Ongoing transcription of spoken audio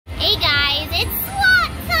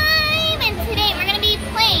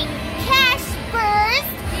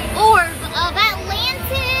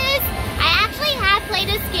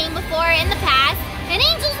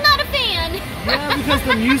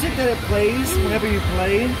it plays whenever you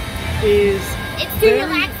play is it's too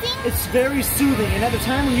relaxing. It's very soothing. And at the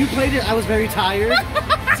time when you played it, I was very tired,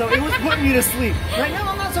 so it was putting me to sleep. Right now,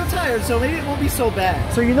 I'm not so tired, so maybe it won't be so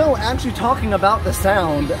bad. So you know, actually talking about the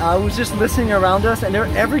sound, I was just listening around us, and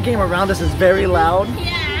every game around us is very loud.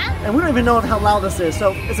 Yeah. And we don't even know how loud this is.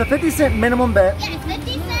 So it's a 50-cent minimum bet. Yeah, it's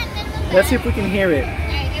 50 cent minimum bet. Let's see if we can hear it. All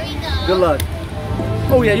right, here we go. Good luck.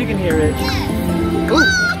 Oh yeah, you can hear it. Yes. Ooh.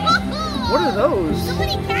 What are those? So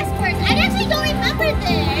many cash purse. I actually don't remember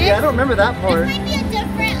this. Yeah, I don't remember that part. This might be a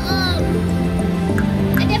different one.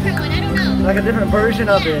 I don't know. Like a different version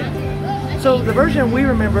of it. So the version we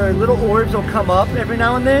remember, little orbs will come up every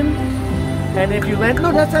now and then, and if you land,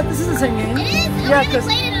 no, this is the same game. It is. Yeah,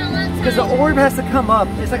 because the orb has to come up.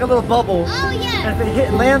 It's like a little bubble. Oh yeah. And if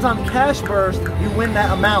it lands on cash burst, you win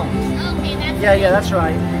that amount. Okay, that's yeah, that's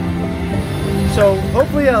right. So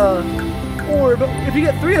hopefully orb. If you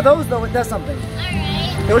get 3 of those though, it does something. All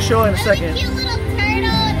right. It'll show in a second. Cute little turtle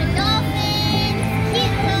and a dolphin.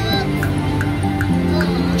 Cute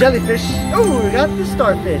dog. Jellyfish. Oh, we got the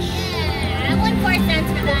starfish. Yeah, I won 4 cents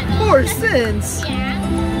for that. Though. 4 cents.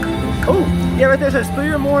 Yeah. Oh, yeah, right there says 3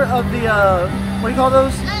 or more of the what do you call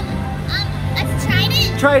those? That's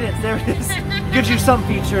trident. Tridents. There it is. Gives you some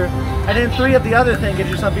feature, and then 3 of the other thing gives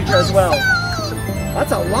you some feature as well. Shells.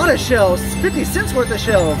 That's a lot of shells. 50 cents worth of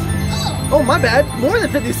shells. Oh, my bad. More than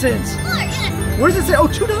 50 cents. More, yes. Where does it say? Oh,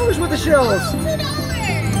 $2 worth of shells. Oh, $2.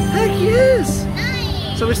 Heck yes.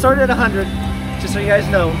 Nice. So we started at 100, just so you guys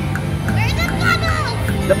know. Where's the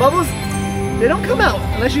bubbles? The bubbles, they don't come out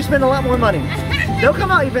unless you spend a lot more money. They'll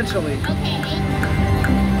come out eventually. Okay.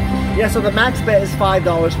 Yeah, so the max bet is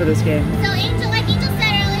 $5 for this game. So Angel, like Angel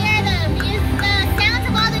said earlier, the sounds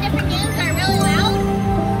of all the different games are really loud,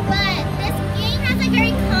 but this game has like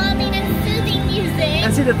very calming and soothing music.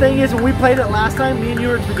 And see, the thing is, when we played it last time, me and you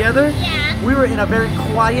were together, yeah. we were in a very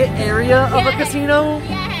quiet area of a casino.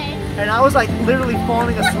 Yes. And I was like literally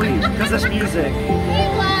falling asleep because of this music.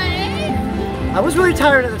 I was really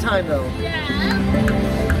tired at the time though. Yeah.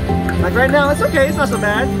 Like right now, it's okay, it's not so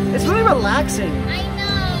bad. It's really relaxing. I know.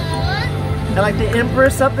 And like the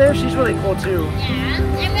Empress up there, she's really cool too. Yeah.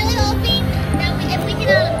 I'm really hoping that if we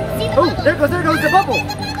can see the Oh, bubble. there goes the bubble.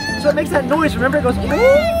 So it makes that noise, remember? It goes,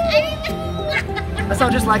 Yes, that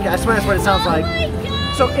sounds just like it. I swear that's what it sounds like. Oh my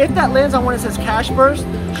God. So if that lands on one that says cash burst,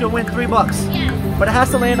 she'll win $3. Yeah. But it has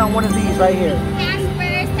to land on one of these right here. Cash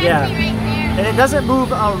burst, that's Yeah. it right there. And it doesn't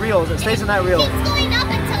move on reels, it stays in that reel. It keeps going up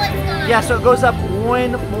until it's gone. Yeah, so it goes up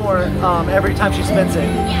 1 more every time she spins it.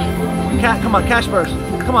 Yeah. Come on, cash burst.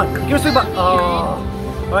 Come on, give us $3. Oh.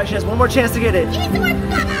 Alright, she has one more chance to get it. Give me some more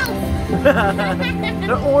bubbles.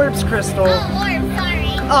 They're orbs, Crystal. Oh, orb,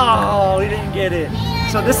 sorry. Oh, we didn't get it.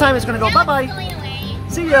 So this time it's gonna go Now bye-bye. it's going away.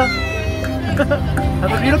 See ya.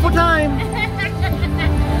 Have a beautiful time.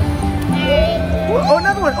 Oh,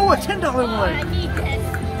 another one. Oh, a $10 I one. need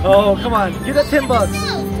this. Oh, come on. Give that $10.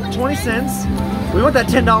 No, 20 cents. We want that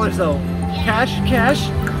 $10 though. Cash, cash.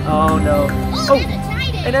 Oh no. Oh, there's a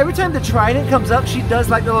trident. And every time the trident comes up, she does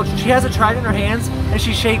like the little, she has a trident in her hands and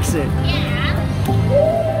she shakes it.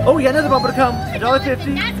 Yeah. Oh, yeah, another bumper to come.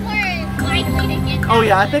 $1.50. That's more likely to get that. Oh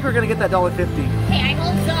yeah, I think we're gonna get that $1.50. Okay, I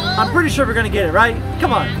hope so. I'm pretty sure we're gonna get it, right?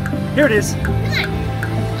 Come on. Here it is. Come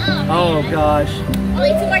on. Oh gosh.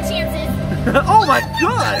 Only 2 more chances. Oh my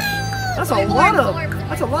gosh. That's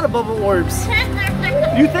a lot of bubble orbs.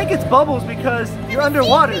 You think it's bubbles because you're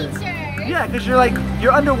underwater. Yeah, because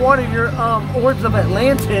you're underwater, you're Orbs of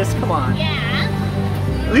Atlantis. Come on.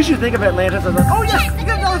 Yeah. At least you think of Atlantis as like, oh yes, Yes, you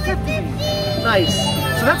got $1.50. Nice.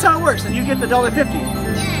 So that's how it works, and you get the $1.50.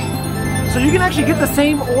 Yes. So you can actually get the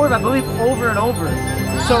same orb, I believe, over and over.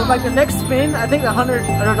 So like the next spin, I think the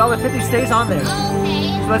 $1.50 stays on there.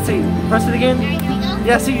 Okay. So let's see, press it again. Here we go.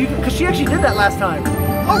 Yeah, see, because she actually did that last time.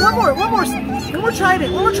 Oh, one more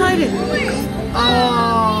trident.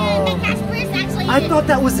 Oh. The cash purse actually I thought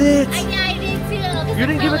that was it. Yeah, I did too. You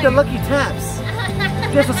didn't give it the lucky taps.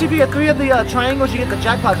 Yeah, so see if you get 3 of the triangles, you get the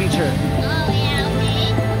jackpot feature. Oh, yeah,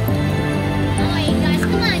 okay. Oh my gosh,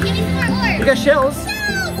 come on, give me some more orbs. You got shells.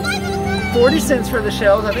 Shells, 5 of them. 40 cents for the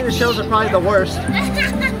shells. I think the shells are probably the worst.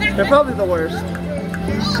 They're probably the worst.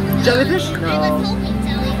 Oh, Jellyfish? I No. was hoping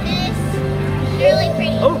jellyfish. They're really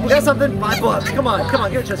pretty. Oh, we got something. $5. Come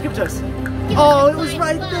on, give it to us, Oh, it was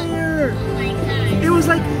right there. Oh my gosh. It was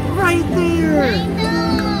like right there. I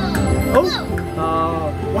know. Oh.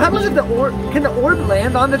 What happens if the orb, can the orb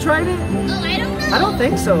land on the trident? Oh, I don't know. I don't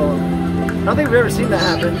think so. I don't think we've ever seen that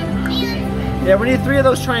happen. Man, Yeah, we need 3 of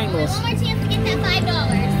those triangles. one more chance to get that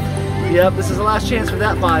 $5. Yep, this is the last chance for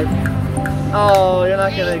that 5. Oh, you're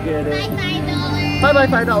not gonna get it. $5. Bye-bye,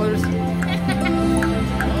 $5.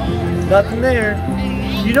 Nothing there.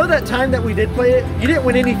 Alright. You know that time that we did play it, you didn't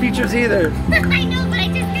win any features either. I know, but I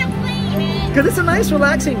just kept playing it. Because it's a nice,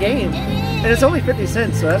 relaxing game. It is. And it's only 50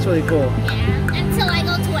 cents, so that's really cool. Yeah, until I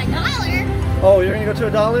go to $1. Oh, you're gonna go to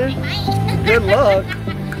 $1? I might. Good luck.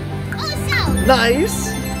 Oh, so.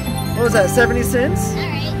 Nice. What was that, 70 cents?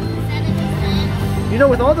 Alright, 70 cents. You know,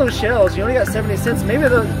 with all those shells, you only got 70 cents. Maybe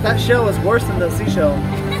that shell is worse than the seashell.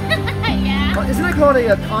 Yeah. Isn't it called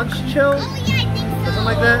a conch shell? Oh, yeah, I think so. Something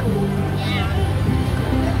like that? Yeah.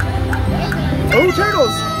 Oh,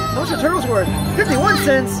 turtles! How much are turtles worth? 51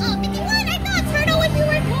 cents! Oh, 51? I thought turtle would be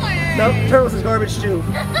worth more. Nope, turtles is garbage too.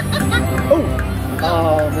 Oh!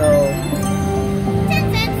 Oh no.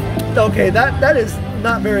 10 cents. Okay, that is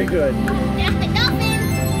not very good. That's the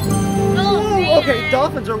dolphins. Oh, Whoa, man. okay,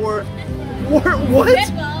 dolphins are worth what?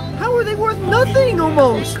 Hippo. How are they worth nothing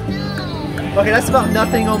almost? No. Okay, that's about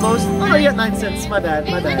nothing almost. Oh, you got 9 cents. My bad,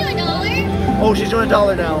 my Are you bad. going to do $1? Oh, she's doing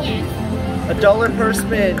 $1 now. Yes. $1 per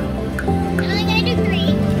spin. I'm only going to do 3.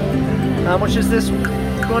 How much is this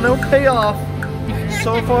going to pay off?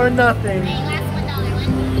 So far, nothing. Okay, last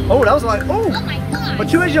 $1 one. Oh, that was like, Oh oh! my gosh. But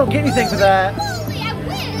too bad you don't get anything for that. Holy, I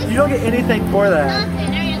wish. You don't get anything for that. Nothing.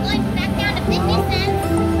 Alright, I'm going back down to 50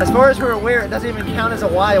 cents. As far as we're aware, it doesn't even count as a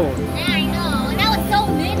wild, Yeah, I know. And that was so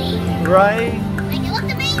many. right? Like, it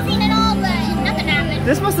looked amazing and all, but nothing happened.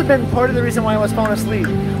 This must have been part of the reason why I was falling asleep.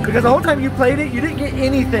 Because the whole time you played it, you didn't get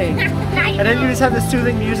anything. I And then you know. just have the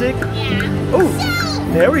soothing music. Yeah. Ooh, So,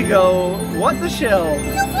 there we go. What the shell?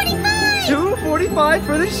 245. $2.45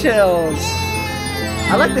 for the shells.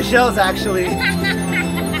 I like the shells actually.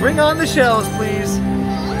 Bring on the shells, please.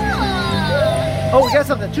 Oh, we got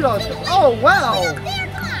something. $2. Oh, wow. There,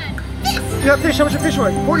 come on. Fish. You got fish. How much is fish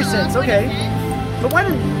worth? 40 cents. 40 Okay. cents. But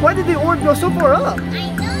why did the orb go so far up?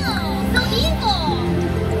 I know. So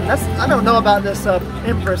evil. I don't know about this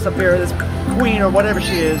empress up here, this queen or whatever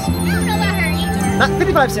she is. I don't know about her either. Not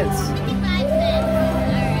 55 cents. 55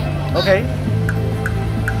 cents. Alright. Okay.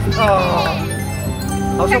 Oh,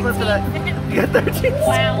 I was hoping for that. You got 13.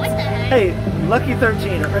 Wow, what the heck? Hey, lucky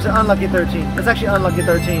 13, or is it unlucky 13? It's actually unlucky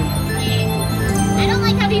 13. I don't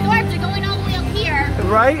like how these orbs are going all the way up here.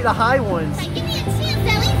 Right? The high ones. Like, give me a chance to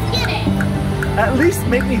at least get it. At least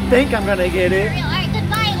make me think I'm gonna get For it. real. Alright,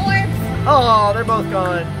 goodbye, orbs. Oh, they're both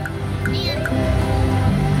gone. Man.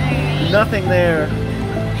 Alright. Nothing there.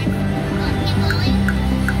 Keep going.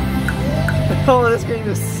 Oh, this game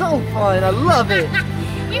is so fun. I love it.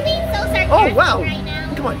 You're being so sarcastic Oh, wow. right now.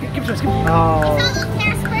 Come on, give it to us. You Oh. saw those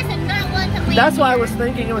Caspers and not one to play. That's why I was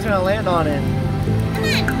thinking it was gonna land on it. Come on.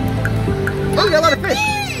 Oh, we got a lot of fish.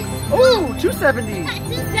 Oh, 270.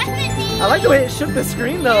 270. I like the way it shook the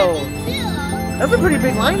screen though. Me too. That's a pretty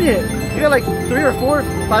big line hit. You got like 3 or 4,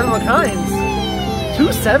 5 of a kinds.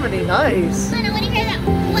 270, nice. Come on, I want to hear that.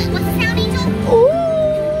 What's the sound, Angel? Ooh.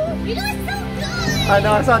 You're doing so good. I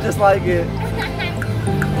know, it's not just like it.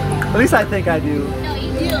 At least I think I do. No,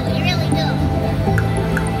 you do. You really do.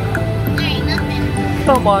 Alright, nothing.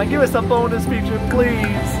 Come on, give us a bonus feature,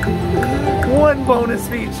 please. One bonus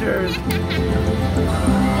feature.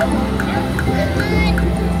 I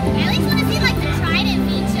at least want to see like the Trident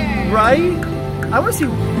feature. Right? I want to see,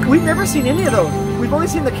 we've never seen any of those. We've only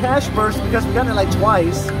seen the cash burst because we've gotten it like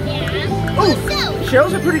twice. Yeah. Oh, so.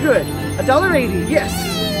 shells are pretty good. $1.80, yes.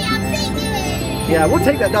 Hey, I'm taking it. Yeah, we'll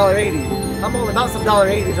take that $1.80. I'm all about some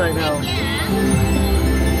 $1.80s right now. Yeah.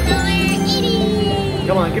 $1.80.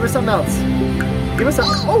 Come on, give us something else. Give us some,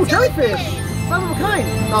 oh, jellyfish. 5 of a kind.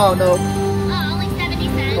 Oh, no. Oh, only 70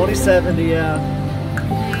 cents. Only 70, yeah.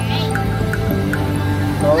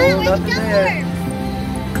 Alright. Oh, nothing there.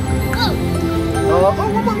 Oh.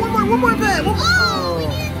 One more of that. Oh, we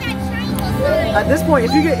needed that triangle sign. At this point,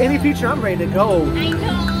 if you get any feature, I'm ready to go. I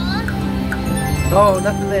know. Oh,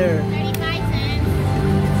 nothing there. 35 cents.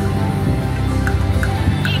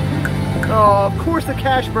 Oh, of course the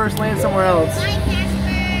cash burst lands somewhere else. Bye,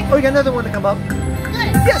 Casper. Oh, you got another one to come up. Good.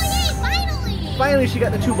 Yes! Oh, yay, finally. Finally, she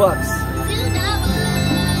got the $2.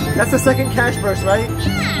 $2. That's the second cash burst, right?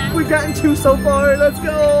 Yeah. We've gotten 2 so far. Let's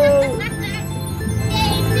go. Yay,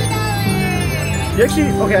 $2. You actually,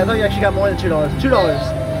 okay, I thought you actually got more than $2.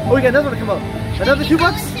 $2. Oh, we got another one to come up. Another $2?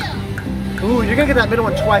 Ooh, you're gonna get that middle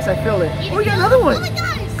one twice. I feel it. Oh, you got another one. Oh my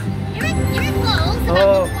gosh. You're close.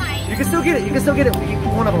 Oh, Twice. you can still get it. You can still get it. You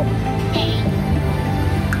get one of them. Okay.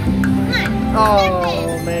 Come on.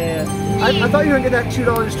 Oh man, I thought you were gonna get that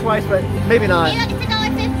 $2 twice, but maybe not. Maybe I'll get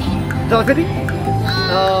to $1.50. $1.50?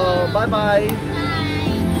 Oh, bye bye. Bye.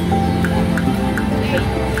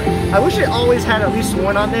 I wish it always had at least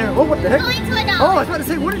one on there. Oh, what the heck? Going to $1. Oh, I was about to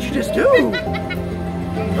say, what did you just do?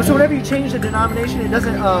 Oh, so whenever you change the denomination, it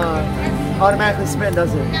doesn't automatically spin,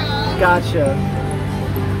 does it? No. Gotcha.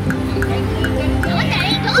 Okay.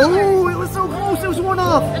 Oh, it was so close. It was one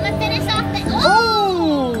off. I'm gonna finish off the.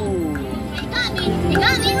 Oh! It got me. It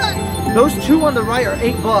got me hooked. Those two on the right are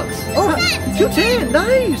 $8. Oh, $2.10.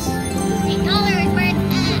 Nice. $8 where it's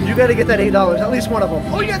at. You got to get that $8. At least one of them.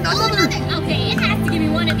 Oh, you got Oh, another. Okay, it has to give me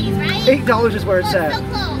one of these, right? $8 is where it's Oh, at. so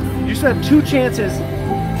close. You still have 2 chances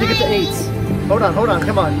to get the 8s. Hold on, come on.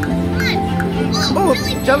 Come on. Oh,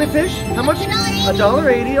 jellyfish. How much?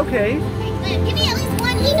 $1.80. Okay. Give me at least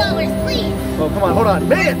one $8, please. Oh, come on, hold on.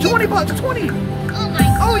 Man, $20, $20. Oh my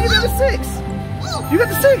God. Oh, you got a 6. Oh, You got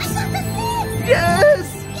the 6. I got the 6.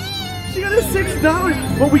 Yes. Yay. She got a $6.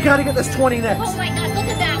 Well, we got to get this 20 next. Oh my God, look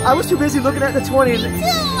at that one. I was too busy looking at the 20. Me too. I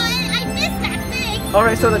missed that 6. All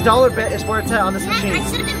right, so the dollar bet is where it's at on this Heck, machine. I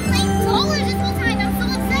should have been playing dollars this whole time. I'm so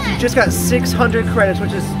upset. Just got 600 credits,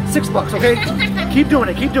 which is $6, okay? Keep doing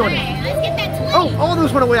it, keep doing it. Alright, let's get that 20. Oh, all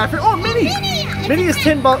those went away. I forgot. Oh, Mini! Mini is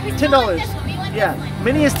 $10. Yeah,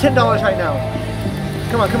 Mini is $10 right now.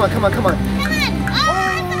 Come on. Come on.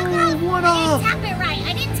 Oh, one off. I didn't tap it right.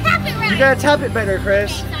 I didn't tap it right. You gotta tap it better,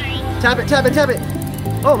 Chris. Okay, sorry. Tap it.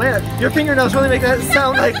 Oh man, your fingernails really make that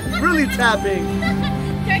sound like really tapping.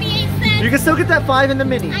 38 cents. You can still get that 5 in the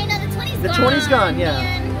Mini. I know the 20's gone. The 20's gone, yeah.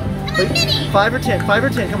 Man. Come on, Mini. 5 or 10,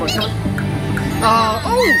 come on. Oh,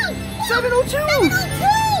 702.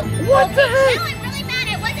 702. What the Now heck? I'm really mad.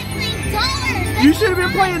 I wasn't playing dollars. You should have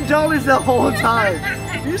been playing dollars the whole time.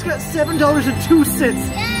 You just got $7.02.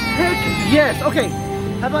 Heck yes. Okay,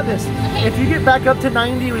 how about this? Okay. If you get back up to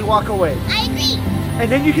 90, we walk away. I agree. And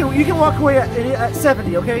then you can walk away at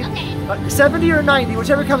 70, okay? Okay. 70 or 90,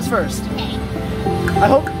 whichever comes first. Okay. I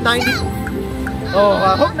hope 90. No. Oh,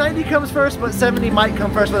 I hope 90 comes first, but 70 might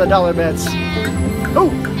come first with a dollar bets. Yeah, Oh,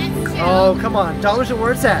 that's true. oh, come on. Dollars are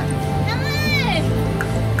where it's at. Come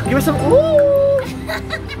on. Give us some. Ooh.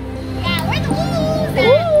 Yeah, where the woos at? Ooh.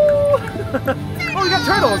 Oh, we got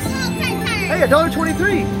turtles. Hey,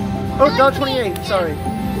 $1.23. Oh, $1.28. Sorry.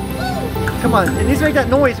 Come on, it needs to make that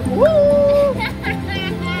noise. Woo!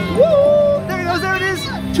 Woo! There it goes. There it is.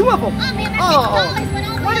 2 of them. Oh man, that Oh, $6 went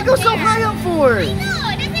all the why'd way it go up so there. high up for? I know,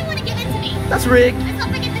 it doesn't want to give it to me. That's rigged. Let's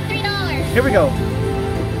hope I get the $3. Here we go.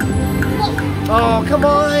 Whoa. Oh, come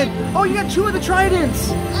on. Oh, you got 2 of the tridents.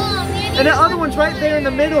 Oh man. And the other one's right there in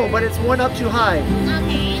the middle, but it's 1 up too high.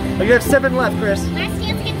 Okay. Oh, you have 7 left, Chris. Last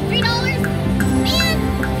chance to get the $3. Man.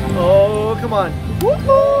 Oh, come on.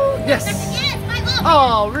 Woo-hoo. Yes. Yes, 5 up.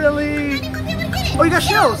 Oh, really? I didn't want to be able to get it. Oh, you got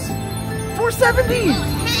shells. 470. Oh,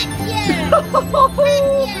 heck yeah.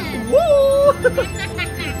 Woo!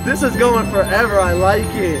 This is going forever. I like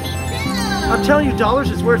it. I'm telling you, dollars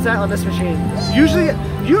is where it's at on this machine. Usually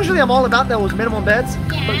I'm all about those minimum bets,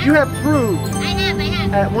 but you have proved I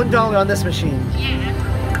have. at $1 on this machine.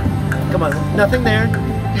 Yeah. Come on, nothing there.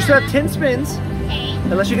 You still have 10 spins, Okay.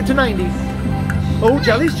 unless you get to 90. Oh,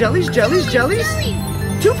 jellies.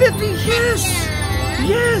 250, yes! Yeah.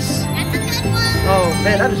 Yes! That's a good one. Oh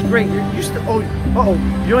man, that is great. You still,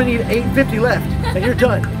 you only need 850 left, and you're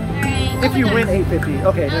done. Alright. If you win 850.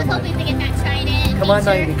 Okay, I was never mind. hoping to get that trident. Come on,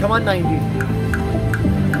 feature. 90. Come on, 90.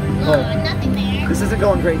 Oh, nothing there. This isn't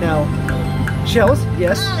going great now. Shells,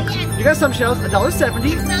 yes. Oh, yes. You got some shells, $1.70. I'll take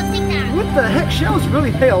that. What the heck? Shells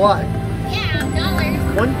really pay a lot. Yeah,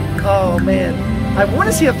 $1. Oh man, I want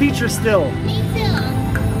to see a feature still. Me too.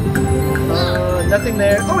 Nothing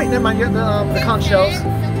there. Oh wait, never mind. You got the conch shells.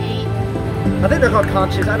 Okay. I think they're called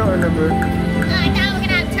conches. I don't remember. I thought we were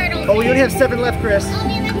gonna have turtles. Oh, we only have 7 left, Chris. Oh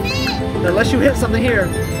man, that's it. Unless you hit something here.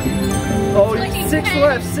 Oh, 26.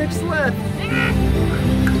 6 left.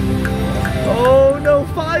 Oh no,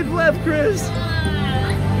 5 left, Chris.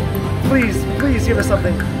 Please give us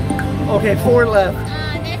something. Okay, 4 left.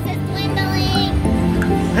 This is dwindling.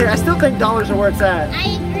 Hey, I still think dollars are where it's at. I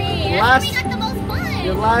agree. That's where we got the most fun.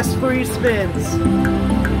 Your last 3 spins.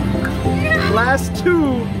 Last 2.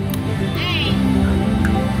 Alright.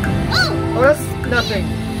 Oh, that's nothing.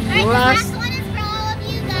 Alright, the last one is for all of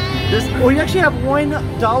you guys. Well, you actually have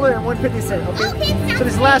 $1 and 150 cents. Okay. Okay, So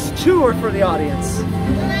these last 2 are for the audience. Come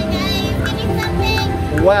on, guys. Give me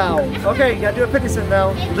something. Wow. Okay, you gotta do a 50 cent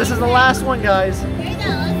now. This is the last one, guys. Here it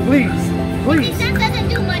goes. Please. That doesn't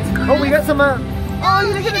do much for Oh, we got us. some. Oh,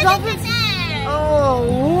 you didn't get the dolphins? Oh,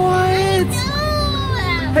 what?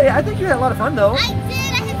 No. Hey, I think you had a lot of fun though. I did.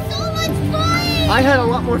 I had so much fun. I had a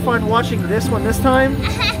lot more fun watching this one this time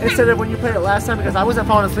instead of when you played it last time because I wasn't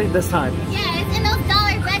falling asleep this time. Yes, and those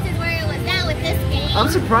dollar bets is where it was at with this game. I'm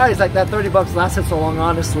surprised like that 30 bucks lasted so long,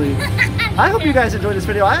 honestly. I hope you guys enjoyed this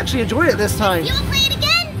video. I actually enjoyed it this time. You will play it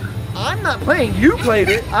again? I'm not playing. You played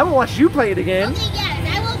it. I will watch you play it again. Okay,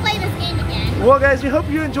 yes, I will play this game again. Well, guys, we hope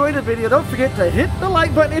you enjoyed the video. Don't forget to hit the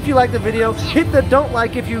like button if you liked the video. Hit the don't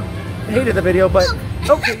like if you hated the video. But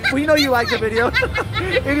Okay, we know you liked the video.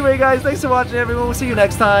 Anyway, guys, thanks for watching, everyone. We'll see you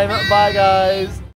next time. Bye, guys.